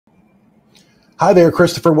Hi there,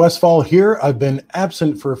 Christopher Westfall here. I've been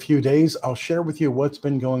absent for a few days. I'll share with you what's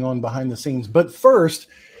been going on behind the scenes. But first,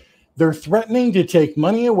 they're threatening to take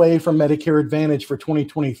money away from Medicare Advantage for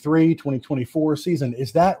 2023-2024 season.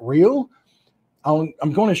 Is that real? I'm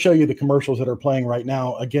going to show you the commercials that are playing right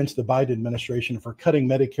now against the Biden administration for cutting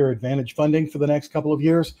Medicare Advantage funding for the next couple of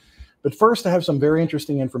years. But first, I have some very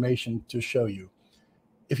interesting information to show you.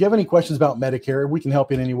 If you have any questions about Medicare, we can help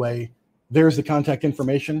you in any way. There's the contact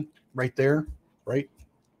information right there. Right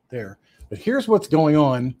there. But here's what's going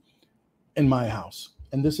on in my house.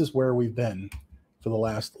 And this is where we've been for the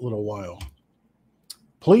last little while.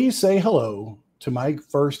 Please say hello to my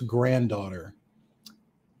first granddaughter.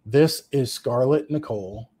 This is Scarlett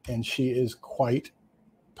Nicole, and she is quite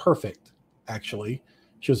perfect, actually.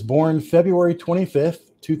 She was born February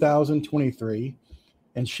 25th, 2023,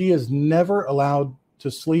 and she is never allowed to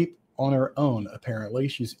sleep on her own, apparently.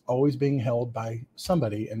 She's always being held by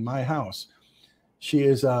somebody in my house. She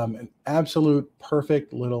is an absolute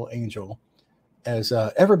perfect little angel, as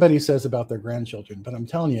everybody says about their grandchildren. But I'm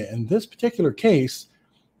telling you, in this particular case,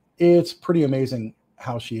 it's pretty amazing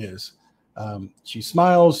how she is. She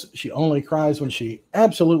smiles. She only cries when she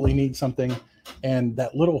absolutely needs something. And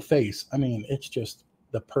that little face, I mean, it's just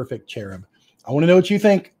the perfect cherub. I want to know what you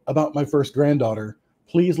think about my first granddaughter.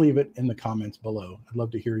 Please leave it in the comments below. I'd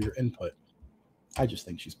love to hear your input. I just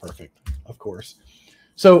think she's perfect, of course.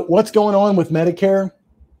 So what's going on with Medicare?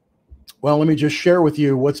 Well, let me just share with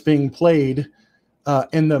you what's being played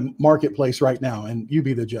in the marketplace right now, and you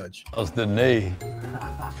be the judge. How's the knee?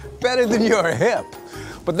 Better than your hip,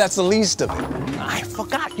 but that's the least of it. I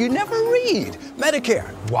forgot, you never read. Medicare.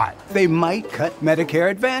 What? They might cut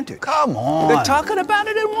Medicare Advantage. Come on. They're talking about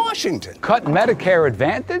it in Washington. Cut Medicare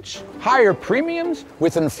Advantage? Higher premiums?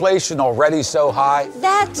 With inflation already so high?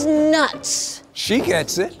 That's nuts. She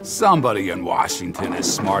gets it. Somebody in Washington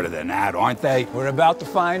is smarter than that, aren't they? We're about to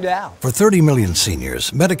find out. For 30 million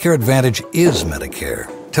seniors, Medicare Advantage is Medicare.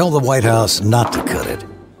 Tell the White House not to cut it.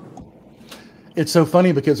 It's so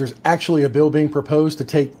funny because there's actually a bill being proposed to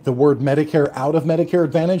take the word Medicare out of Medicare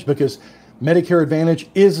Advantage, because Medicare Advantage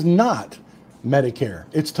is not Medicare.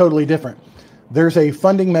 It's totally different. There's a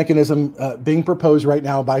funding mechanism being proposed right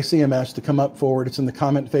now by CMS to come up forward. It's in the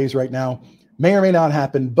comment phase right now. May or may not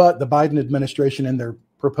happen, but the Biden administration in their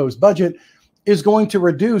proposed budget is going to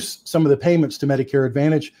reduce some of the payments to Medicare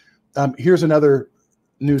Advantage. Here's another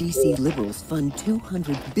news. DC liberals fund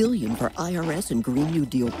 $200 billion for IRS and Green New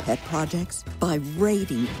Deal pet projects by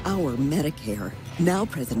raiding our Medicare. Now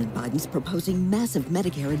President Biden's proposing massive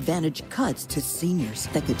Medicare Advantage cuts to seniors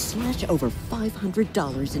that could slash over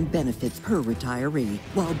 $500 in benefits per retiree.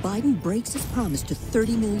 While Biden breaks his promise to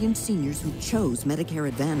 30 million seniors who chose Medicare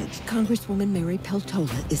Advantage, Congresswoman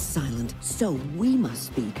𝗪𝗡𝗆 is silent. So we must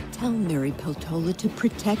speak. Tell 𝗪𝗡𝗆 to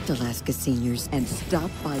protect Alaska seniors and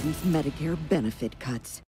stop Biden's Medicare benefit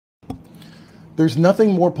cuts. There's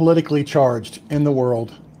nothing more politically charged in the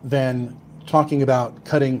world than talking about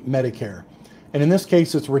cutting Medicare. And in this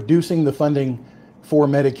case, it's reducing the funding for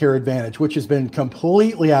Medicare Advantage, which has been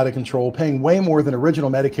completely out of control, paying way more than original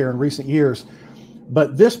Medicare in recent years.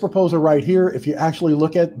 But this proposal right here, if you actually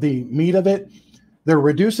look at the meat of it, they're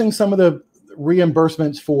reducing some of the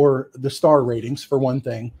reimbursements for the star ratings, for one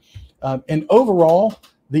thing. And overall,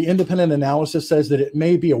 the independent analysis says that it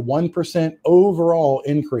may be a 1% overall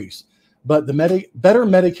increase. But the Better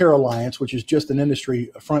Medicare Alliance, which is just an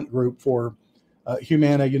industry front group for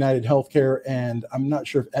Humana, United Healthcare, and I'm not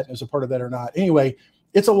sure if Aetna is a part of that or not. Anyway,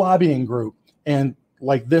 it's a lobbying group, and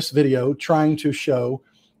like this video, trying to show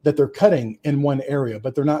that they're cutting in one area,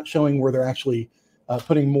 but they're not showing where they're actually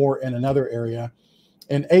putting more in another area.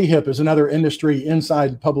 And 𝗲𝗃 is another industry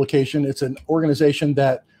inside publication. It's an organization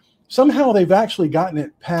that somehow they've actually gotten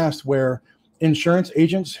it passed where insurance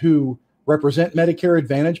agents who represent Medicare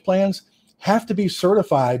Advantage plans have to be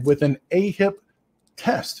certified with an 𝗲𝗃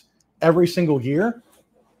test every single year.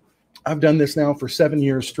 I've done this now for 7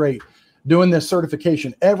 years straight, doing this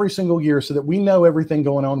certification every single year so that we know everything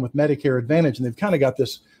going on with Medicare Advantage. And they've kind of got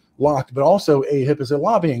this locked, but also 𝗲𝗃 is a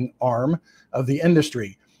lobbying arm of the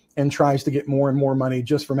industry and tries to get more and more money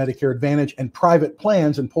just for Medicare Advantage and private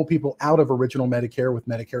plans and pull people out of original Medicare with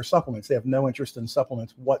Medicare supplements. They have no interest in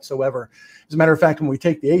supplements whatsoever. As a matter of fact, when we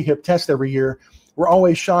take the 𝗲𝗃 test every year, we're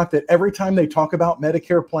always shocked that every time they talk about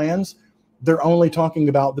Medicare plans, they're only talking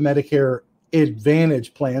about the Medicare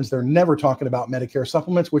Advantage plans. They're never talking about Medicare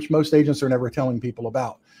supplements, which most agents are never telling people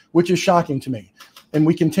about, which is shocking to me. And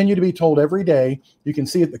we continue to be told every day, you can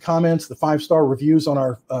see it in the comments, the 5-star reviews on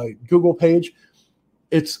our Google page.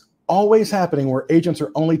 It's always happening where agents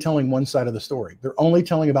are only telling one side of the story. They're only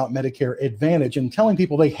telling about Medicare Advantage and telling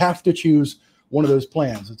people they have to choose one of those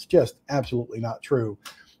plans. It's just absolutely not true.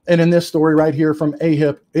 And in this story right here from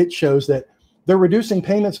𝗲𝗃, it shows that they're reducing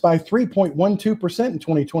payments by 3.12% in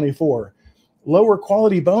 2024. Lower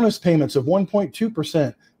quality bonus payments of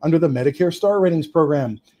 1.2% under the Medicare Star Ratings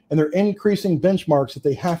program. And they're increasing benchmarks that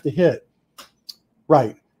they have to hit.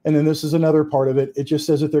 Right. And then this is another part of it. It just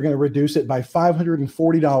says that they're going to reduce it by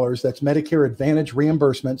 $540. That's Medicare Advantage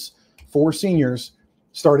reimbursements for seniors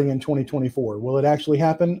starting in 2024. Will it actually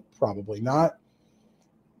happen? Probably not.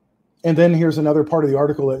 And then here's another part of the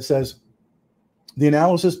article that says, the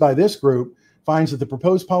analysis by this group finds that the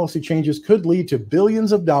proposed policy changes could lead to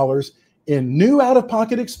billions of dollars in new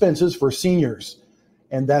out-of-pocket expenses for seniors.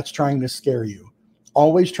 And that's trying to scare you.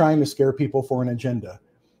 Always trying to scare people for an agenda.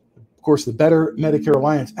 Of course, the Better Medicare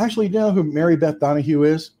Alliance. Actually, you know who 𝗲𝗏𝗍𝗃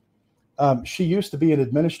is? She used to be an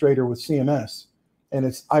administrator with CMS. And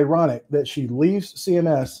it's ironic that she leaves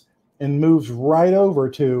CMS and moves right over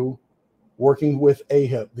to working with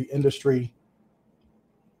𝗲𝗃, the industry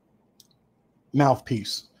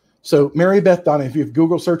mouthpiece. So 𝗲𝗏𝗍𝗃, if you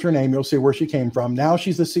Google search her name, you'll see where she came from. Now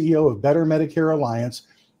she's the CEO of Better Medicare Alliance,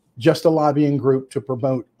 just a lobbying group to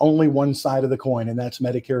promote only one side of the coin, and that's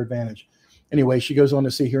Medicare Advantage. Anyway, she goes on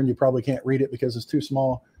to see here, and you probably can't read it because it's too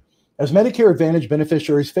small. As Medicare Advantage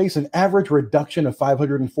beneficiaries face an average reduction of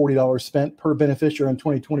 $540 spent per beneficiary in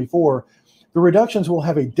 2024, the reductions will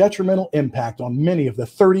have a detrimental impact on many of the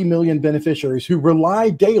 30 million beneficiaries who rely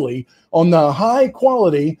daily on the high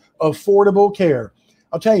quality, affordable care.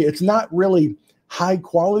 I'll tell you, it's not really high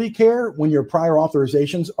quality care when your prior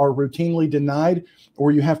authorizations are routinely denied,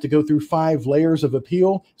 or you have to go through 5 layers of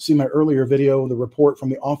appeal. See my earlier video, the report from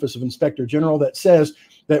the Office of Inspector General that says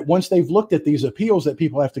that once they've looked at these appeals that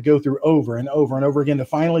people have to go through over and over and over again to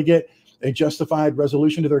finally get a justified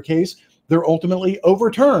resolution to their case, they're ultimately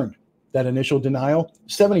overturned. That initial denial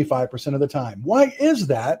 75% of the time. Why is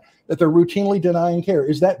that they're routinely denying care?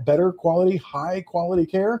 Is that better quality, high quality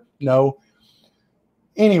care? No.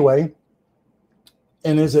 Anyway,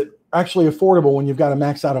 and is it actually affordable when you've got a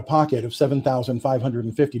max out of pocket of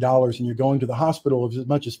 $7,550 and you're going to the hospital of as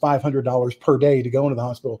much as $500 per day to go into the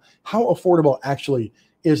hospital? How affordable actually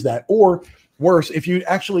is that? Or worse, if you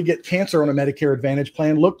actually get cancer on a Medicare Advantage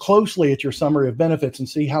plan, look closely at your summary of benefits and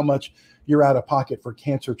see how much you're out of pocket for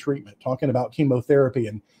cancer treatment. Talking about chemotherapy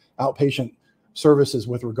and outpatient services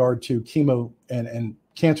with regard to chemo and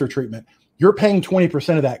cancer treatment, you're paying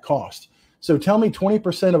 20% of that cost. So tell me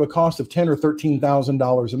 20% of a cost of $10,000 or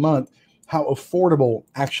 $13,000 a month, how affordable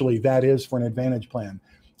actually that is for an Advantage plan.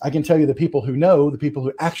 I can tell you the people who know, the people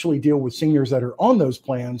who actually deal with seniors that are on those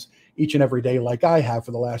plans each and every day, like I have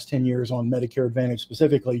for the last 10 years on Medicare Advantage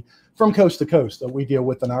specifically, from coast to coast that we deal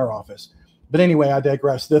with in our office. But anyway, I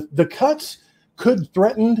digress. The cuts could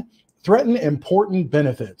threaten important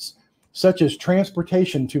benefits, such as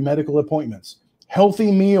transportation to medical appointments,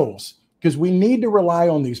 healthy meals, because we need to rely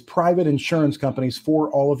on these private insurance companies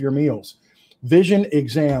for all of your meals, vision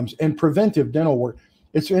exams, and preventive dental work.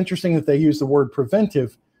 It's interesting that they use the word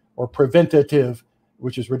preventive or preventative,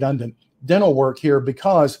 which is redundant, dental work here,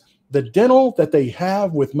 because the dental that they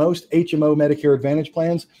have with most HMO Medicare Advantage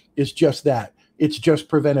plans is just that. It's just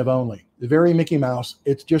preventive only. The very Mickey Mouse.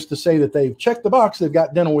 It's just to say that they've checked the box, they've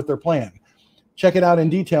got dental with their plan. Check it out in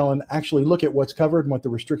detail and actually look at what's covered and what the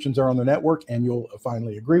restrictions are on the network, and you'll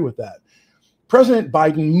finally agree with that. President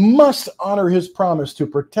Biden must honor his promise to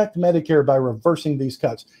protect Medicare by reversing these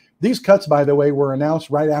cuts. These cuts, by the way, were announced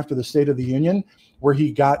right after the State of the Union, where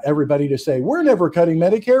he got everybody to say, we're never cutting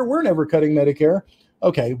Medicare, we're never cutting Medicare.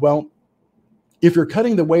 Okay, well, if you're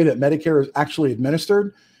cutting the way that Medicare is actually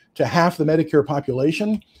administered to half the Medicare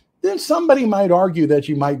population, then somebody might argue that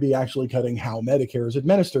you might be actually cutting how Medicare is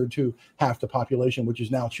administered to half the population, which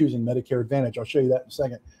is now choosing Medicare Advantage. I'll show you that in a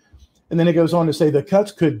second. And then it goes on to say the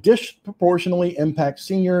cuts could disproportionately impact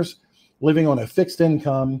seniors living on a fixed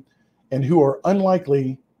income and who are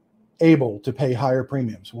unlikely able to pay higher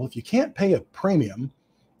premiums. Well, if you can't pay a premium,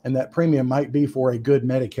 and that premium might be for a good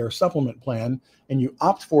Medicare supplement plan, and you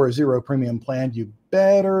opt for a zero premium plan, you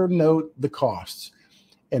better note the costs.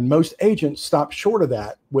 And most agents stop short of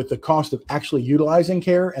that with the cost of actually utilizing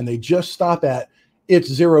care, and they just stop at it's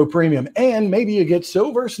zero premium. And maybe you get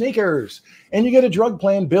silver sneakers and you get a drug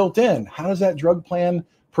plan built in. How does that drug plan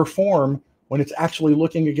perform when it's actually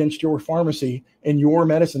looking against your pharmacy and your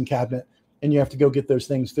medicine cabinet and you have to go get those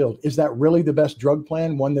things filled? Is that really the best drug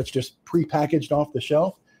plan, one that's just prepackaged off the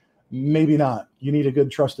shelf? Maybe not. You need a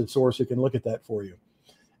good trusted source who can look at that for you.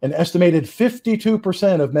 An estimated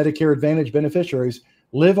 52% of Medicare Advantage beneficiaries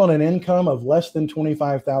live on an income of less than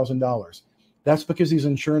 $25,000. That's because these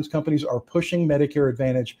insurance companies are pushing Medicare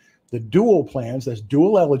Advantage, the dual plans, that's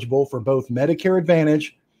dual eligible for both Medicare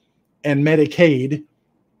Advantage and Medicaid.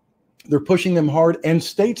 They're pushing them hard, and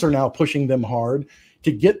states are now pushing them hard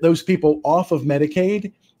to get those people off of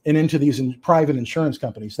Medicaid and into these private insurance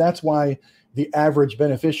companies. That's why the average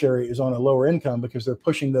beneficiary is on a lower income, because they're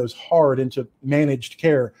pushing those hard into managed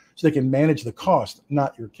care so they can manage the cost,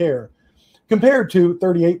 not your care, compared to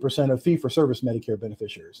 38% of fee-for-service Medicare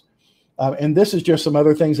beneficiaries. And this is just some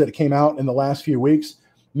other things that came out in the last few weeks.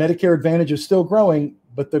 Medicare Advantage is still growing,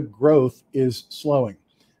 but the growth is slowing.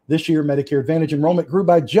 This year, Medicare Advantage enrollment grew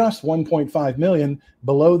by just 1.5 million,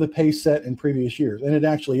 below the pace set in previous years. And it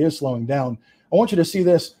actually is slowing down. I want you to see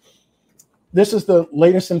this. This is the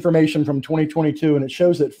latest information from 2022, and it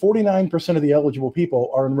shows that 49% of the eligible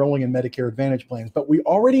people are enrolling in Medicare Advantage plans. But we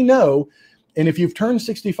already know, and if you've turned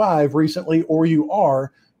 65 recently, or you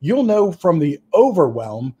are, you'll know from the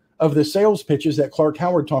overwhelm of the sales pitches that Clark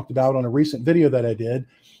Howard talked about on a recent video that I did,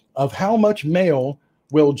 of how much mail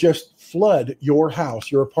will just flood your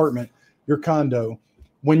house, your apartment, your condo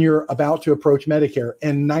when you're about to approach Medicare.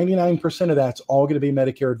 And 99% of that's all going to be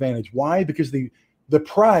Medicare Advantage. Why? Because the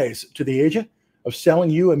prize to the agent of selling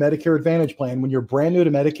you a Medicare Advantage plan when you're brand new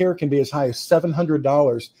to Medicare can be as high as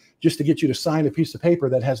 $700 just to get you to sign a piece of paper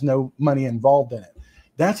that has no money involved in it.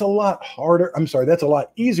 That's a lot harder. I'm sorry, that's a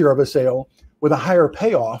lot easier of a sale with a higher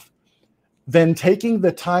payoff than taking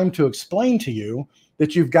the time to explain to you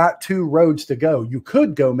that you've got two roads to go. You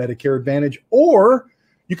could go Medicare Advantage, or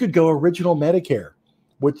you could go original Medicare,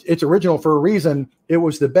 which it's original for a reason. It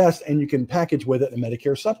was the best, and you can package with it a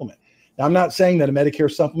Medicare supplement. Now, I'm not saying that a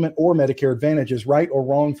Medicare supplement or Medicare Advantage is right or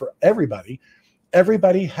wrong for everybody.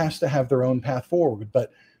 Everybody has to have their own path forward.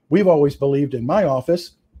 But we've always believed in my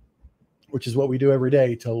office, which is what we do every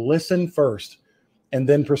day, to listen first and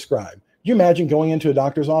then prescribe. You imagine going into a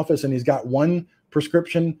doctor's office and he's got one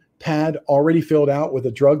prescription pad already filled out with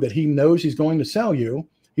a drug that he knows he's going to sell you.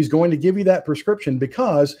 He's going to give you that prescription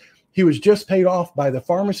because he was just paid off by the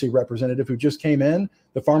pharmacy representative who just came in,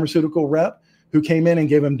 the pharmaceutical rep who came in and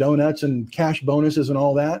gave him donuts and cash bonuses and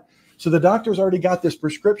all that. So the doctor's already got this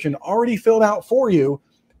prescription already filled out for you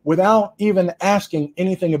without even asking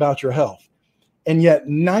anything about your health. And yet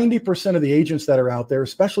 90% of the agents that are out there,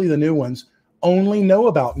 especially the new ones, only know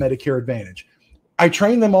about Medicare Advantage. I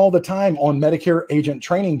train them all the time on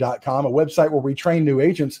MedicareAgentTraining.com, a website where we train new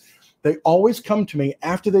agents. They always come to me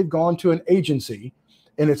after they've gone to an agency,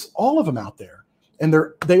 and it's all of them out there. And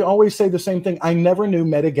they always say the same thing. I never knew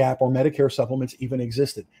Medigap or Medicare supplements even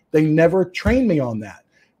existed. They never trained me on that.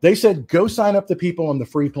 They said, go sign up the people on the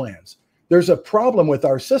free plans. There's a problem with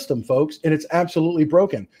our system, folks, and it's absolutely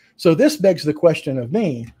broken. So this begs the question of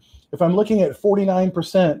me, if I'm looking at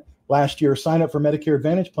 49% last year sign up for Medicare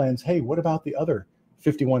Advantage plans, hey, what about the other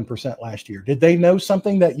 51% last year? Did they know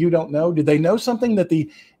something that you don't know? Did they know something that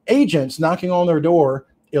the agents knocking on their door,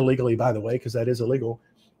 illegally, by the way, because that is illegal,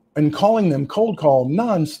 and calling them cold call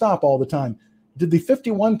nonstop all the time? Did the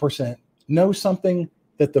 51% know something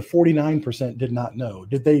that the 49% did not know?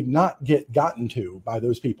 Did they not get gotten to by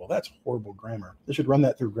those people? That's horrible grammar. They should run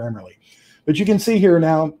that through Grammarly. But you can see here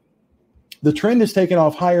now, the trend is taken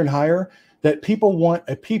off higher and higher that people want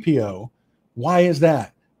a PPO. Why is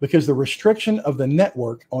that? Because the restriction of the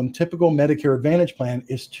network on typical Medicare Advantage plan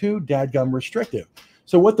is too dadgum restrictive.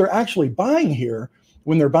 So what they're actually buying here,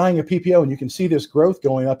 when they're buying a PPO, and you can see this growth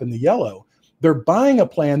going up in the yellow, they're buying a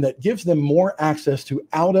plan that gives them more access to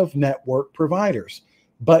out-of-network providers.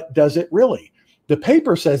 But does it really? The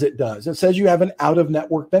paper says it does. It says you have an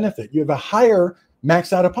out-of-network benefit. You have a higher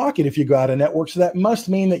max out-of-pocket if you go out-of-network, so that must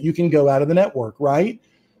mean that you can go out of the network, right?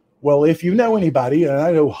 Well, if you know anybody, and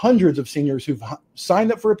I know hundreds of seniors who've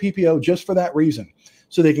signed up for a PPO just for that reason,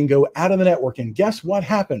 so they can go out of the network, and guess what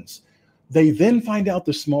happens? They then find out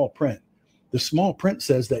the small print. The small print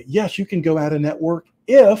says that, yes, you can go out of network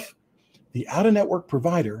if the out-of-network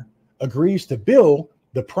provider agrees to bill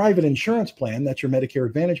the private insurance plan, that's your Medicare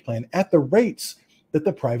Advantage plan, at the rates that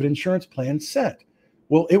the private insurance plan set.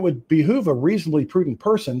 Well, it would behoove a reasonably prudent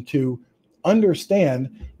person to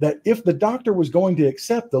understand that if the doctor was going to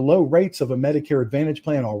accept the low rates of a Medicare Advantage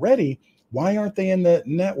plan already, why aren't they in the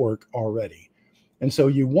network already? And so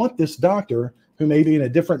you want this doctor who may be in a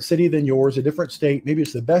different city than yours, a different state, maybe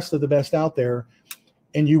it's the best of the best out there,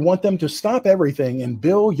 and you want them to stop everything and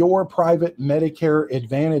bill your private Medicare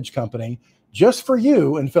Advantage company just for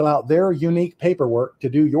you and fill out their unique paperwork to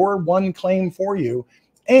do your one claim for you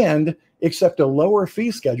and accept a lower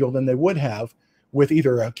fee schedule than they would have with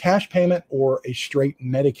either a cash payment or a straight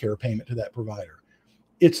Medicare payment to that provider.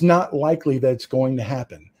 It's not likely that it's going to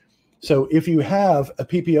happen. So if you have a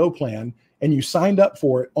PPO plan and you signed up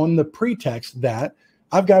for it on the pretext that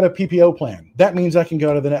I've got a PPO plan, that means I can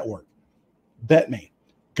go to the network. Bet me.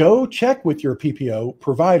 Go check with your PPO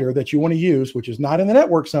provider that you want to use, which is not in the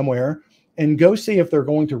network somewhere, and go see if they're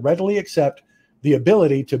going to readily accept the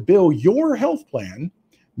ability to bill your health plan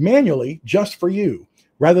manually just for you,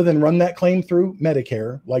 rather than run that claim through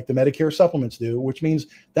Medicare like the Medicare supplements do, which means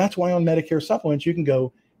that's why on Medicare supplements, you can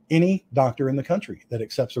go any doctor in the country that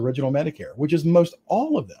accepts original Medicare, which is most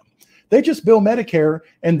all of them. They just bill Medicare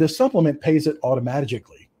and the supplement pays it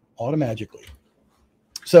automatically.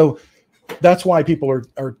 So that's why people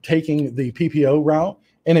are taking the PPO route.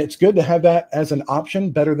 And it's good to have that as an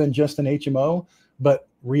option, better than just an HMO. But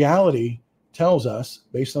reality tells us,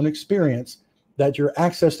 based on experience, that your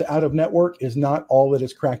access to out-of-network is not all that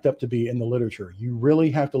it's cracked up to be in the literature. You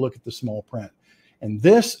really have to look at the small print. And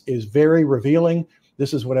this is very revealing.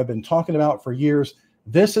 This is what I've been talking about for years.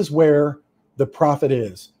 This is where the profit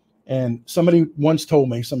is. And somebody once told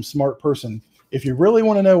me, some smart person, if you really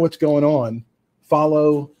want to know what's going on,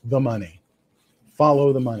 follow the money.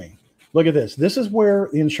 Follow the money. Look at this. This is where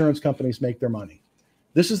the insurance companies make their money.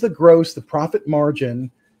 This is the gross, the profit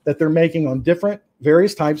margin that they're making on different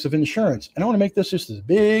various types of insurance. And I want to make this just as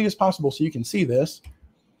big as possible so you can see this.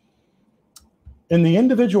 In the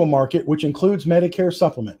individual market, which includes Medicare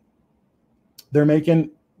supplement, they're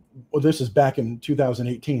making, well, this is back in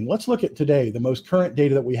 2018. Let's look at today, the most current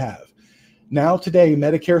data that we have. Now today,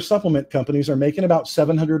 Medicare supplement companies are making about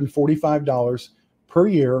 $745 per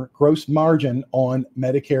year gross margin on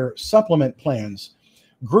Medicare supplement plans,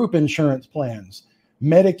 group insurance plans,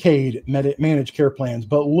 Medicaid managed care plans.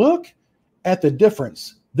 But look at the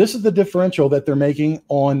difference. This is the differential that they're making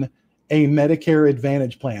on a Medicare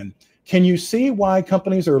Advantage plan. Can you see why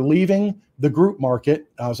companies are leaving the group market?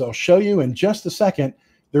 As I'll show you in just a second,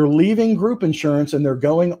 they're leaving group insurance and they're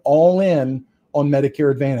going all in on Medicare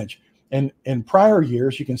Advantage. And in prior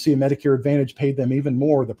years, you can see Medicare Advantage paid them even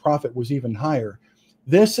more. The profit was even higher.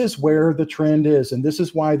 This is where the trend is. And this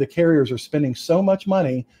is why the carriers are spending so much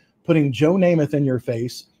money putting Joe Namath in your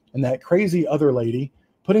face and that crazy other lady,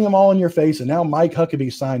 putting them all in your face. And now Mike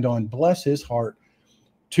Huckabee signed on, bless his heart,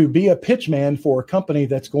 to be a pitch man for a company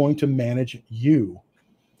that's going to manage you.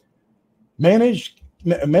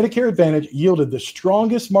 Medicare Advantage yielded the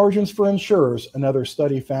strongest margins for insurers. Another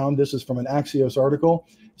study found, this is from an Axios article,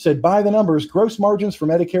 said by the numbers, gross margins for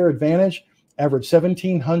Medicare Advantage averaged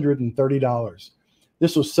 $1,730.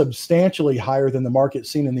 This was substantially higher than the market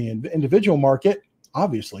seen in the individual market.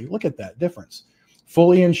 Obviously, look at that difference.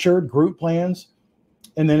 Fully insured group plans.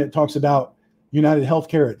 And then it talks about United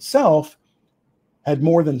Healthcare itself had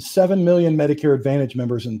more than 7 million Medicare Advantage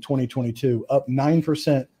members in 2022, up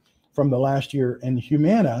 9% from the last year. And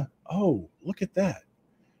Humana, oh, look at that.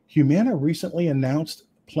 Humana recently announced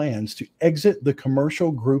plans to exit the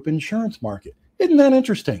commercial group insurance market. Isn't that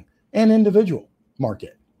interesting? And individual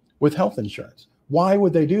market with health insurance. Why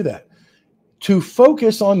would they do that? To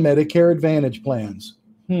focus on Medicare Advantage plans.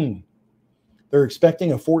 They're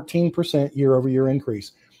expecting a 14% year-over-year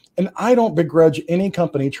increase. And I don't begrudge any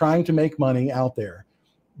company trying to make money out there.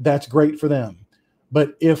 That's great for them.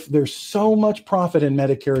 But if there's so much profit in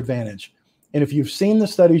Medicare Advantage, and if you've seen the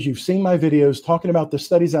studies, you've seen my videos talking about the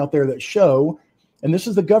studies out there that show, and this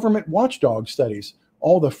is the government watchdog studies,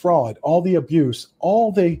 all the fraud, all the abuse,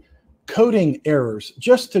 all the coding errors,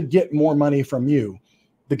 just to get more money from you,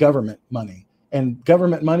 the government money. And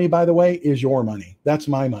government money, by the way, is your money. That's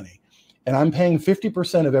my money. And I'm paying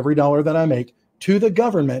 50% of every dollar that I make to the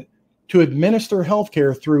government to administer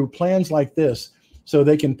healthcare through plans like this, so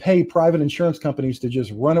they can pay private insurance companies to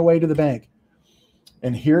just run away to the bank.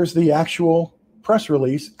 And here's the actual press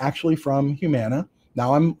release, actually from Humana.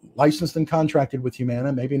 Now, I'm licensed and contracted with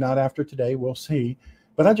Humana, maybe not after today, we'll see.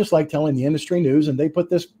 But I just like telling the industry news, and they put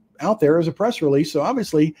this out there as a press release. So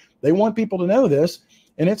obviously, they want people to know this.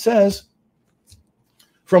 And it says,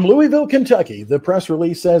 from Louisville, Kentucky, the press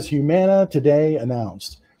release says Humana today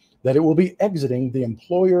announced that it will be exiting the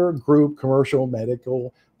employer group commercial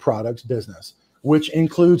medical products business, which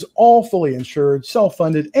includes all fully insured,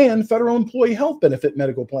 self-funded, and federal employee health benefit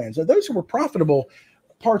medical plans. And those were profitable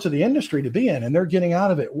parts of the industry to be in, and they're getting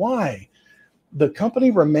out of it. Why? The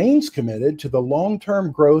company remains committed to the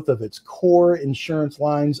long-term growth of its core insurance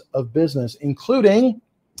lines of business, including,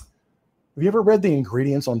 have you ever read the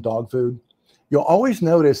ingredients on dog food? You'll always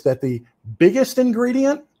notice that the biggest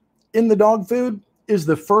ingredient in the dog food is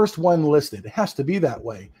the first one listed. It has to be that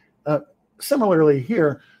way. Similarly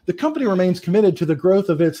here, the company remains committed to the growth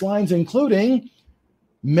of its lines, including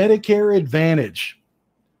Medicare Advantage,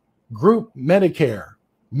 Group Medicare,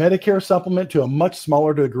 Medicare Supplement to a much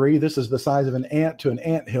smaller degree. This is the size of an ant to an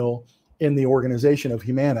anthill in the organization of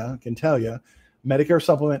Humana, I can tell you. Medicare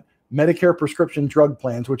Supplement, Medicare prescription drug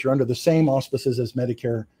plans, which are under the same auspices as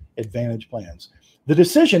Medicare Advantage plans. The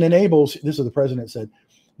decision enables, this is what the president said,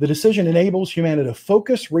 the decision enables humanity to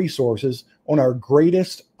focus resources on our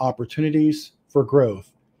greatest opportunities for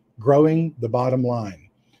growth, growing the bottom line,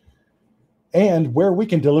 and where we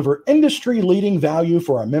can deliver industry-leading value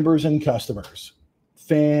for our members and customers.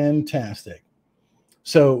 Fantastic.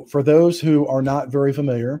 So for those who are not very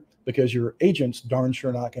familiar, because your agent's darn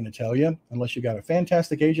sure not going to tell you, unless you got a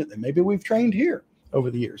fantastic agent that maybe we've trained here over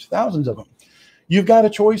the years, thousands of them. You've got a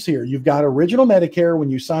choice here. You've got original Medicare when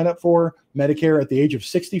you sign up for Medicare at the age of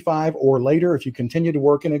 65 or later if you continue to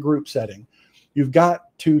work in a group setting. You've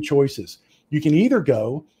got two choices. You can either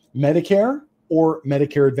go Medicare or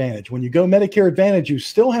Medicare Advantage. When you go Medicare Advantage, you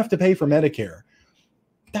still have to pay for Medicare.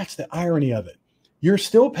 That's the irony of it. You're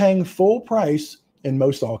still paying full price in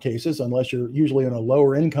most all cases, unless you're usually on a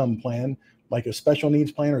lower income plan, like a special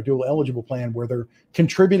needs plan or dual eligible plan, where they're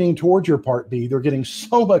contributing towards your Part B. They're getting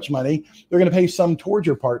so much money, they're going to pay some towards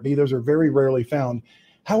your Part B. Those are very rarely found.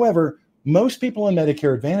 However, most people in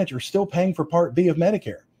Medicare Advantage are still paying for Part B of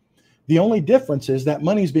Medicare. The only difference is that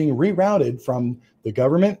money's being rerouted from the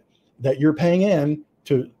government that you're paying in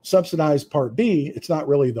to subsidize Part B. It's not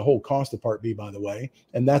really the whole cost of Part B, by the way,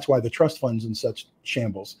 and that's why the trust funds and such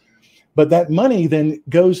shambles. But that money then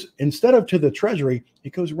goes, instead of to the Treasury,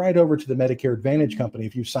 it goes right over to the Medicare Advantage company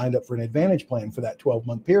if you've signed up for an Advantage plan for that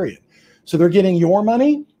 12-month period. So they're getting your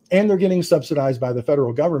money and they're getting subsidized by the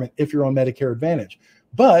federal government if you're on Medicare Advantage.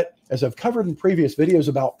 But as I've covered in previous videos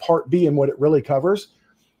about Part B and what it really covers,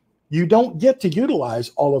 you don't get to utilize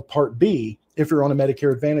all of Part B if you're on a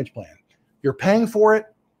Medicare Advantage plan. You're paying for it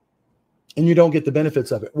and you don't get the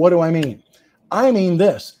benefits of it. What do I mean? I mean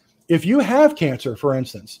this. If you have cancer, for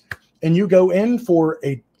instance, and you go in for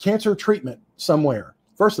a cancer treatment somewhere,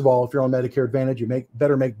 first of all, if you're on Medicare Advantage, you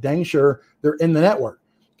better make dang sure they're in the network.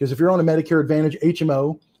 Because if you're on a Medicare Advantage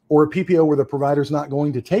HMO or a PPO where the provider's not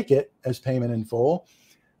going to take it as payment in full,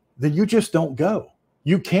 then you just don't go.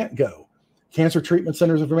 You can't go. Cancer Treatment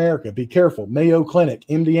Centers of America, be careful. Mayo Clinic,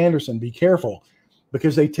 MD Anderson, be careful,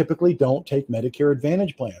 because they typically don't take Medicare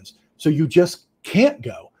Advantage plans. So you just can't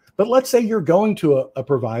go. But let's say you're going to a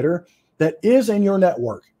provider that is in your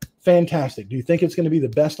network. Fantastic. Do you think it's going to be the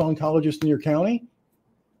best oncologist in your county?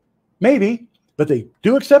 Maybe, but they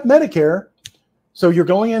do accept Medicare. So you're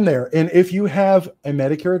going in there. And if you have a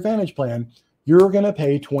Medicare Advantage plan, you're going to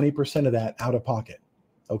pay 20% of that out of pocket.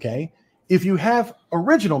 Okay. If you have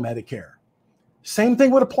original Medicare, same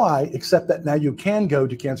thing would apply, except that now you can go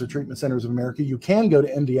to Cancer Treatment Centers of America. You can go to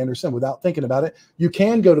MD Anderson without thinking about it. You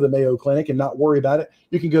can go to the Mayo Clinic and not worry about it.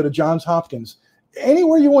 You can go to Johns Hopkins,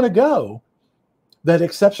 anywhere you want to go that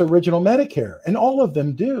accepts original Medicare, and all of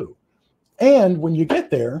them do. And when you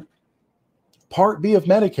get there, Part B of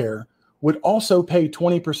Medicare would also pay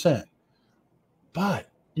 20%. But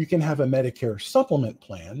you can have a Medicare supplement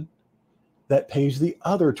plan that pays the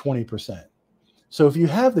other 20%. So if you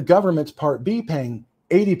have the government's Part B paying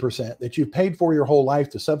 80% that you've paid for your whole life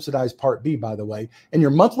to subsidize Part B, by the way, and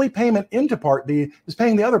your monthly payment into Part B is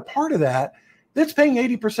paying the other part of that, that's paying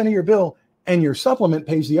 80% of your bill, and your supplement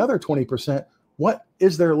pays the other 20%, what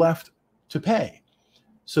is there left to pay?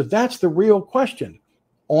 So that's the real question.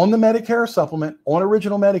 On the Medicare supplement, on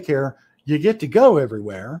original Medicare, you get to go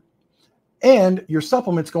everywhere, and your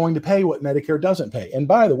supplement's going to pay what Medicare doesn't pay. And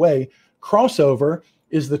by the way, crossover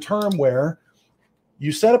is the term where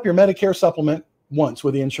you set up your Medicare supplement once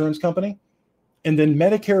with the insurance company, and then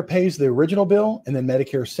Medicare pays the original bill, and then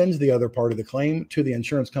Medicare sends the other part of the claim to the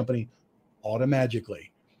insurance company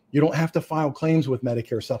automatically. You don't have to file claims with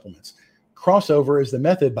Medicare supplements. Crossover is the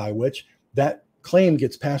method by which that claim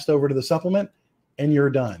gets passed over to the supplement and you're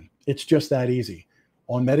done. It's just that easy.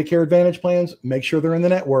 On Medicare Advantage plans, make sure they're in the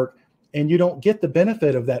network, and you don't get the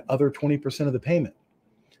benefit of that other 20% of the payment,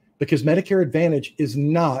 because Medicare Advantage is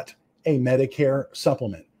not a Medicare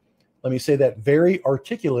supplement. Let me say that very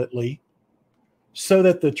articulately so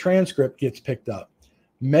that the transcript gets picked up.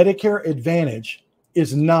 Medicare Advantage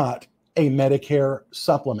is not a Medicare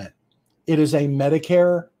supplement. It is a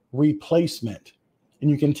Medicare replacement, and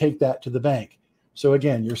you can take that to the bank. So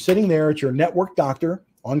again, you're sitting there at your network doctor,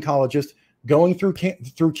 oncologist, going through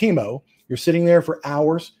chemo. You're sitting there for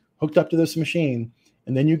hours, hooked up to this machine,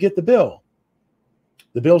 and then you get the bill.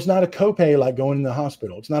 The bill's not a copay like going to the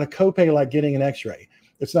hospital. It's not a copay like getting an x-ray.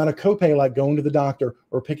 It's not a copay like going to the doctor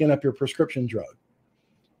or picking up your prescription drug.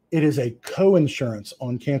 It is a co-insurance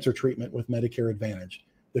on cancer treatment with Medicare Advantage.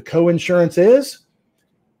 The co-insurance is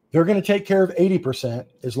they're going to take care of 80%.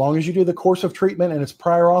 As long as you do the course of treatment and it's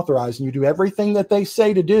prior authorized and you do everything that they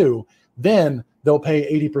say to do, then they'll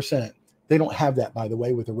pay 80%. They don't have that, by the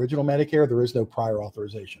way, with original Medicare. There is no prior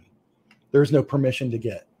authorization. There is no permission to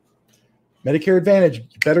get. Medicare Advantage,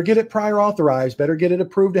 better get it prior authorized, better get it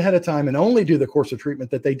approved ahead of time, and only do the course of treatment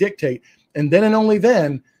that they dictate. And then and only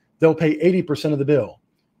then, they'll pay 80% of the bill,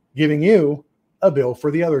 giving you a bill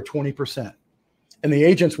for the other 20%. And the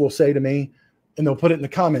agents will say to me, and they'll put it in the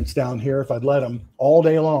comments down here if I'd let them all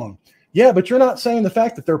day long. Yeah, but you're not saying the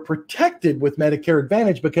fact that they're protected with Medicare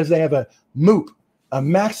Advantage because they have a MOOP, a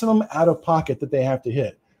maximum out-of-pocket that they have to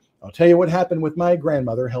hit. I'll tell you what happened with my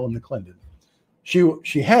grandmother, Helen McClendon.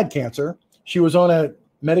 She had cancer. She was on a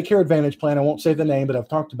Medicare Advantage plan. I won't say the name, but I've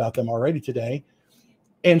talked about them already today.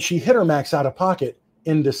 And she hit her max out-of-pocket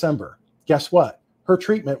in December. Guess what? Her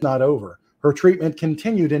treatment not over. Her treatment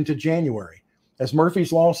continued into January. As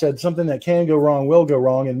Murphy's Law said, something that can go wrong will go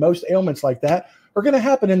wrong. And most ailments like that are going to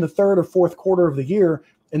happen in the third or fourth quarter of the year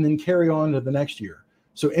and then carry on to the next year.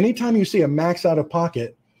 So anytime you see a max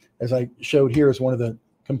out-of-pocket, as I showed here as one of the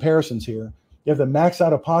comparisons here, you have the max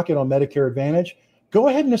out-of-pocket on Medicare Advantage, go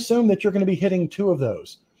ahead and assume that you're going to be hitting 2 of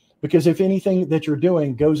those. Because if anything that you're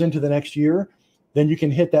doing goes into the next year, then you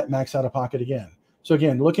can hit that max out-of-pocket again. So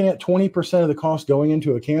again, looking at 20% of the cost going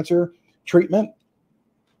into a cancer treatment,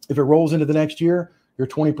 if it rolls into the next year, your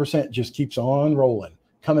 20% just keeps on rolling,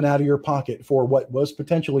 coming out of your pocket for what was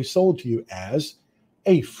potentially sold to you as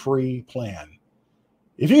a free plan.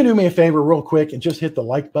 If you can do me a favor real quick and just hit the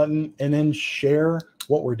like button and then share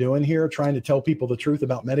what we're doing here, trying to tell people the truth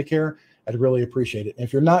about Medicare, I'd really appreciate it. And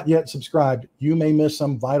if you're not yet subscribed, you may miss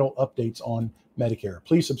some vital updates on Medicare.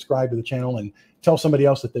 Please subscribe to the channel and tell somebody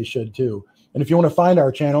else that they should too. And if you want to find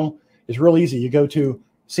our channel, it's real easy. You go to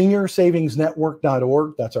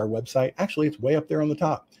SeniorSavingsNetwork.org. That's our website. Actually, it's way up there on the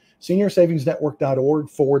top.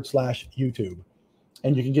 SeniorSavingsNetwork.org/YouTube.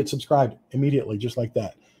 And you can get subscribed immediately, just like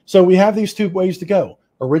that. So we have these 2 ways to go.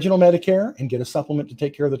 Original Medicare and get a supplement to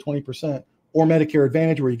take care of the 20%, or Medicare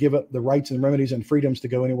Advantage, where you give up the rights and remedies and freedoms to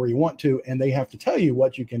go anywhere you want to, and they have to tell you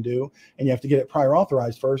what you can do, and you have to get it prior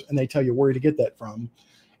authorized first, and they tell you where to get that from.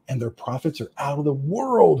 And their profits are out of the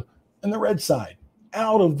world on the red side.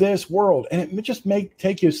 Out of this world. And it just may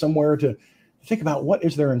take you somewhere to think about what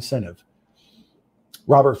is their incentive.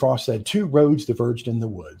 Robert Frost said, 2 roads diverged in the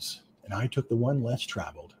woods, and I took the one less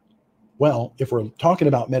traveled. Well, if we're talking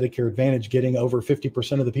about Medicare Advantage getting over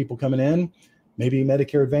 50% of the people coming in, maybe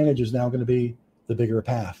Medicare Advantage is now going to be the bigger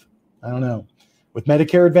path. I don't know. With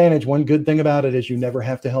Medicare Advantage, one good thing about it is you never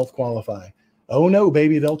have to health qualify. Oh no,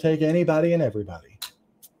 baby, they'll take anybody and everybody.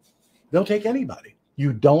 They'll take anybody.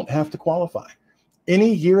 You don't have to qualify.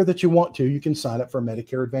 Any year that you want to, you can sign up for a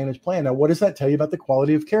Medicare Advantage plan. Now, what does that tell you about the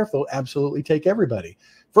quality of care? They'll absolutely take everybody.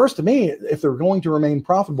 First, to me, if they're going to remain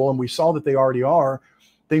profitable, and we saw that they already are,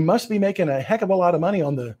 they must be making a heck of a lot of money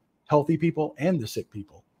on the healthy people and the sick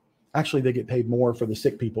people. Actually, they get paid more for the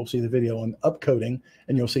sick people. See the video on upcoding,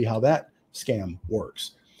 and you'll see how that scam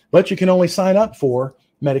works. But you can only sign up for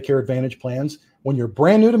Medicare Advantage plans when you're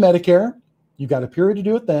brand new to Medicare. You've got a period to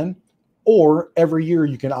do it then. Or every year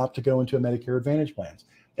you can opt to go into a Medicare Advantage plans.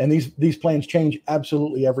 And these plans change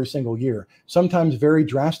absolutely every single year, sometimes very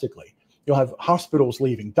drastically. You'll have hospitals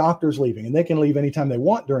leaving, doctors leaving, and they can leave anytime they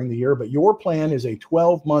want during the year, but your plan is a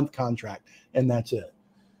 12-month contract, and that's it.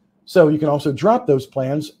 So you can also drop those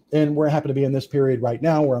plans, and we're happy to be in this period right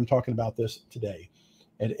now where I'm talking about this today.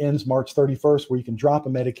 It ends March 31st, where you can drop a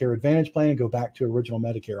Medicare Advantage plan and go back to original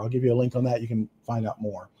Medicare. I'll give you a link on that. You can find out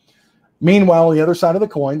more. Meanwhile, the other side of the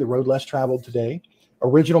coin, the road less traveled today,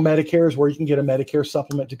 original Medicare is where you can get a Medicare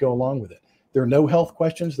supplement to go along with it. There are no health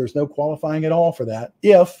questions. There's no qualifying at all for that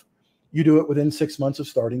if you do it within 6 months of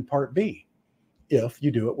starting Part B. If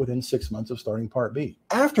you do it within 6 months of starting Part B.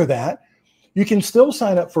 After that, you can still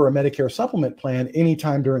sign up for a Medicare supplement plan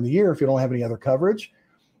anytime during the year if you don't have any other coverage.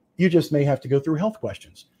 You just may have to go through health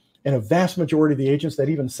questions. And a vast majority of the agents that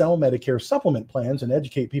even sell Medicare supplement plans and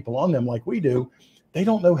educate people on them like we do, they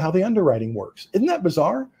don't know how the underwriting works. Isn't that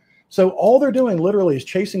bizarre? So all they're doing literally is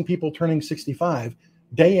chasing people turning 65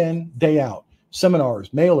 day in, day out.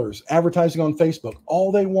 Seminars, mailers, advertising on Facebook. All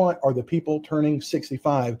they want are the people turning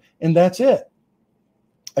 65, and that's it.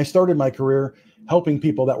 I started my career helping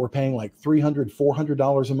people that were paying like $300,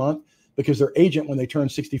 $400 a month because their agent, when they turned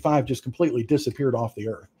 65, just completely disappeared off the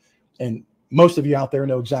earth. And most of you out there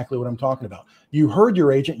know exactly what I'm talking about. You heard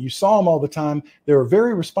your agent, you saw them all the time. They were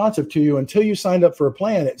very responsive to you until you signed up for a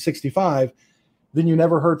plan at 65. Then you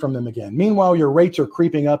never heard from them again. Meanwhile, your rates are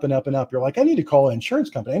creeping up and up and up. You're like, I need to call an insurance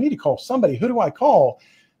company. I need to call somebody. Who do I call?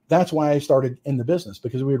 That's why I started in the business,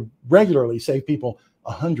 because we would regularly save people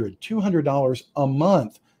 $100, $200 a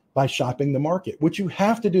month by shopping the market, which you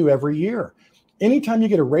have to do every year. Anytime you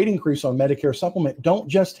get a rate increase on Medicare supplement, don't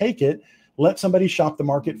just take it. Let somebody shop the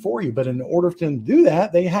market for you. But in order for them to do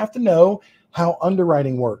that, they have to know how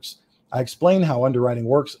underwriting works. I explain how underwriting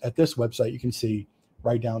works at this website. You can see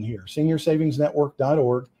right down here,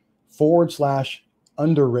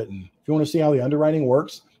 seniorsavingsnetwork.org/underwritten. If you want to see how the underwriting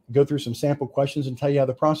works, go through some sample questions and tell you how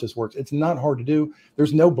the process works. It's not hard to do.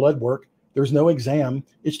 There's no blood work. There's no exam.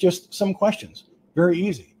 It's just some questions. Very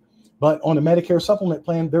easy. But on a Medicare supplement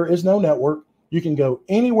plan, there is no network. You can go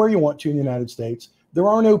anywhere you want to in the United States. There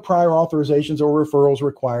are no prior authorizations or referrals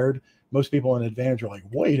required. Most people on Advantage are like,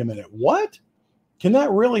 wait a minute, what? Can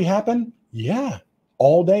that really happen? Yeah,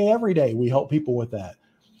 all day, every day. We help people with that.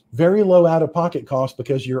 Very low out-of-pocket cost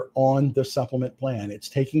because you're on the supplement plan. It's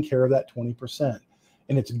taking care of that 20%.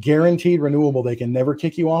 And it's guaranteed renewable. They can never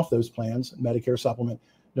kick you off those plans, Medicare supplement,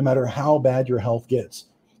 no matter how bad your health gets.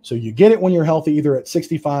 So you get it when you're healthy, either at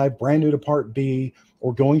 65, brand new to Part B,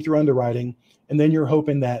 or going through underwriting, and then you're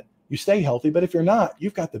hoping that you stay healthy. But if you're not,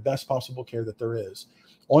 you've got the best possible care that there is.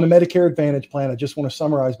 On a Medicare Advantage plan, I just want to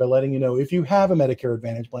summarize by letting you know, if you have a Medicare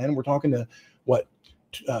Advantage plan, we're talking to what,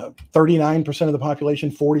 39% of the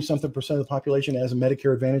population, 40-something% of the population has a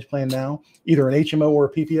Medicare Advantage plan now, either an HMO or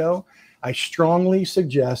a PPO. I strongly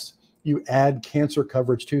suggest you add cancer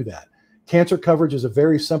coverage to that. Cancer coverage is a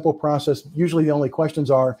very simple process. Usually the only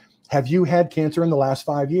questions are, have you had cancer in the last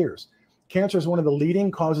 5 years? Cancer is one of the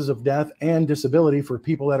leading causes of death and disability for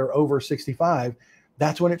people that are over 65.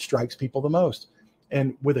 That's when it strikes people the most.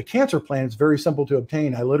 And with a cancer plan, it's very simple to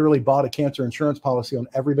obtain. I literally bought a cancer insurance policy on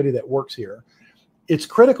everybody that works here. It's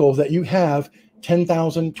critical that you have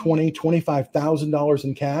 $10,000, $20,000, $25,000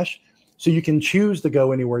 in cash so you can choose to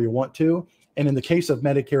go anywhere you want to. And in the case of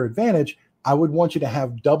Medicare Advantage, I would want you to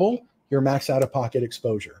have double your max out-of-pocket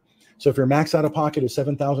exposure. So if your max out-of-pocket is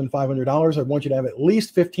 $7,500, I want you to have at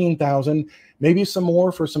least $15,000, maybe some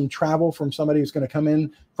more for some travel from somebody who's going to come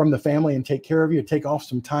in from the family and take care of you, take off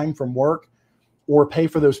some time from work, or pay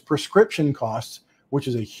for those prescription costs, which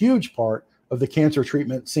is a huge part of the cancer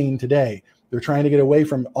treatment scene today. They're trying to get away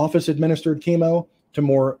from office-administered chemo to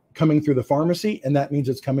more coming through the pharmacy, and that means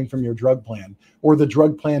it's coming from your drug plan or the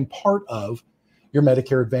drug plan part of your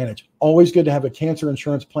Medicare Advantage. Always good to have a cancer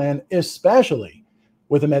insurance plan, especially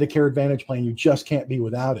with a Medicare Advantage plan. You just can't be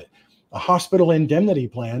without it. A hospital indemnity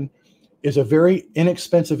plan is a very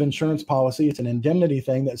inexpensive insurance policy. It's an indemnity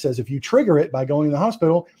thing that says if you trigger it by going to the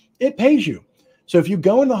hospital, it pays you. So if you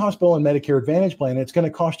go in the hospital and Medicare Advantage plan, it's going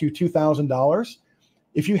to cost you $2,000.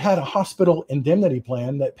 If you had a hospital indemnity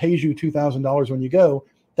plan that pays you $2,000 when you go,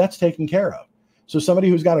 that's taken care of. So somebody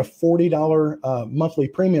who's got a $40 monthly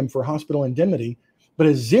premium for hospital indemnity, but a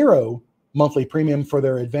 $0 monthly premium for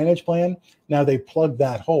their Advantage plan, now they plug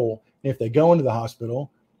that hole. And if they go into the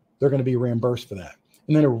hospital, they're going to be reimbursed for that.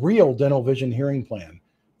 And then a real dental, vision, hearing plan.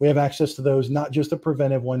 We have access to those, not just a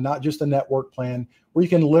preventive one, not just a network plan, where you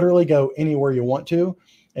can literally go anywhere you want to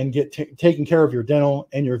and get taken care of your dental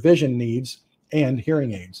and your vision needs and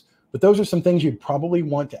hearing aids. But those are some things you'd probably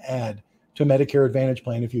want to add to a Medicare Advantage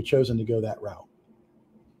plan if you've chosen to go that route.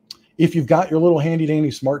 If you've got your little handy dandy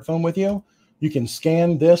smartphone with you, you can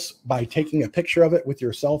scan this by taking a picture of it with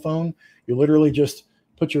your cell phone. You literally just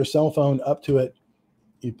put your cell phone up to it.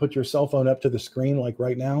 You put your cell phone up to the screen like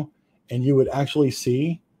right now, and you would actually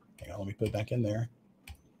see, hang on, let me put it back in there,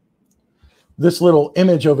 this little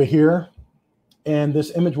image over here. And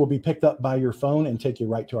this image will be picked up by your phone and take you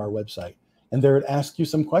right to our website. And there it asks you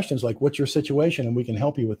some questions like, what's your situation? And we can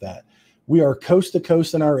help you with that. We are coast to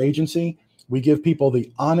coast in our agency. We give people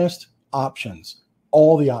the honest options,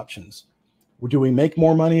 all the options. Do we make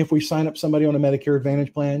more money if we sign up somebody on a Medicare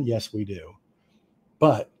Advantage plan? Yes, we do.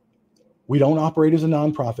 But we don't operate as a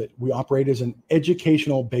nonprofit. We operate as an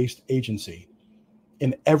educational-based agency.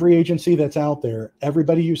 In every agency that's out there,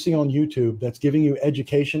 everybody you see on YouTube that's giving you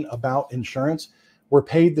education about insurance, we're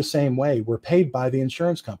paid the same way. We're paid by the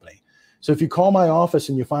insurance company. So if you call my office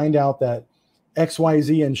and you find out that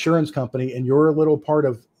XYZ insurance company in your little part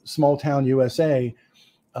of small town USA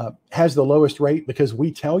has the lowest rate because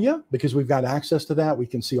we tell you, because we've got access to that, we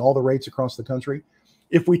can see all the rates across the country.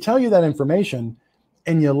 If we tell you that information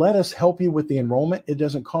and you let us help you with the enrollment, it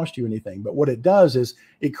doesn't cost you anything. But what it does is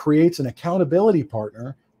it creates an accountability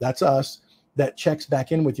partner, that's us, that checks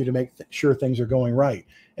back in with you to make sure things are going right.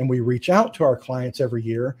 And we reach out to our clients every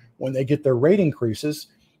year when they get their rate increases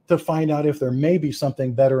to find out if there may be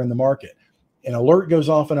something better in the market. An alert goes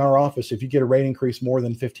off in our office if you get a rate increase more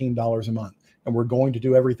than $15 a month. And we're going to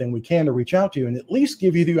do everything we can to reach out to you and at least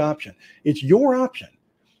give you the option. It's your option.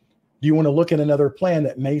 Do you want to look at another plan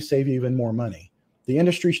that may save you even more money? The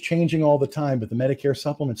industry's changing all the time, but the Medicare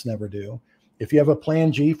supplements never do. If you have a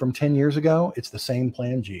Plan G from 10 years ago, it's the same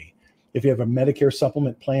Plan G. If you have a Medicare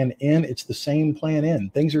supplement Plan N, it's the same Plan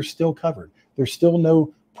N. Things are still covered. There's still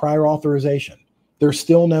no prior authorization. There's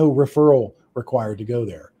still no referral required to go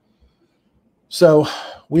there. So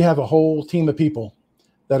we have a whole team of people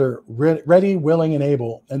that are ready, willing, and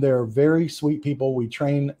able, and they're very sweet people. We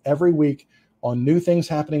train every week on new things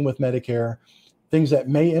happening with Medicare, things that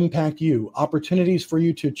may impact you, opportunities for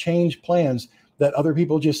you to change plans that other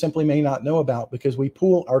people just simply may not know about, because we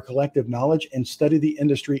pool our collective knowledge and study the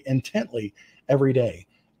industry intently every day,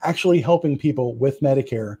 actually helping people with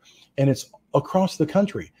Medicare. And it's across the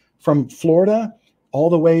country, from Florida all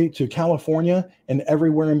the way to California and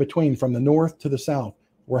everywhere in between, from the north to the south.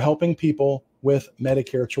 We're helping people with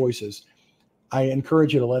Medicare choices. I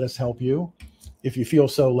encourage you to let us help you. If you feel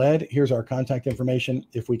so led, here's our contact information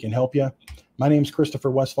if we can help you. My name is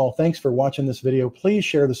Christopher Westphal. Thanks for watching this video. Please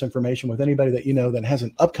share this information with anybody that you know that has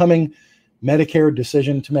an upcoming Medicare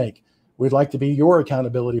decision to make. We'd like to be your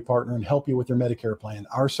accountability partner and help you with your Medicare plan.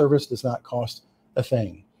 Our service does not cost a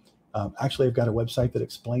thing. Actually, I've got a website that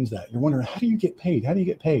explains that. You're wondering, how do you get paid? How do you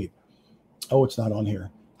get paid? Oh, it's not on here.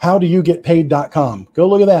 HowDoYouGetPaid.com. Go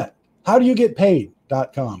look at that.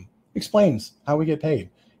 HowDoYouGetPaid.com explains how we get paid.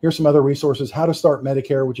 Here's some other resources. How to Start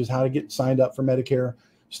Medicare, which is how to get signed up for Medicare.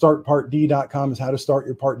 StartPartD.com is how to start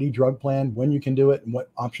your Part D drug plan, when you can do it, and what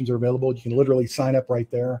options are available. You can literally sign up right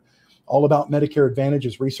there. All About Medicare Advantage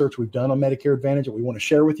is research we've done on Medicare Advantage that we want to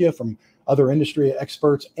share with you from other industry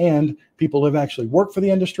experts and people who have actually worked for the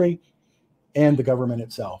industry and the government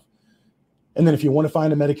itself. And then if you want to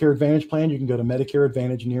find a Medicare Advantage plan, you can go to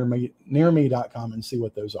MedicareAdvantage nearme.com and see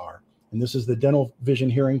what those are. And this is the dental vision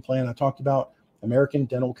hearing plan I talked about,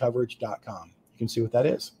 AmericanDentalCoverage.com. You can see what that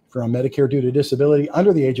is. If you're on Medicare due to disability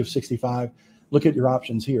under the age of 65, look at your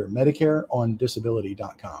options here,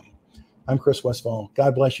 MedicareOnDisability.com. I'm Chris Westphal.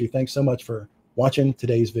 God bless you. Thanks so much for watching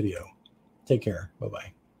today's video. Take care.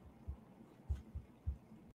 Bye-bye.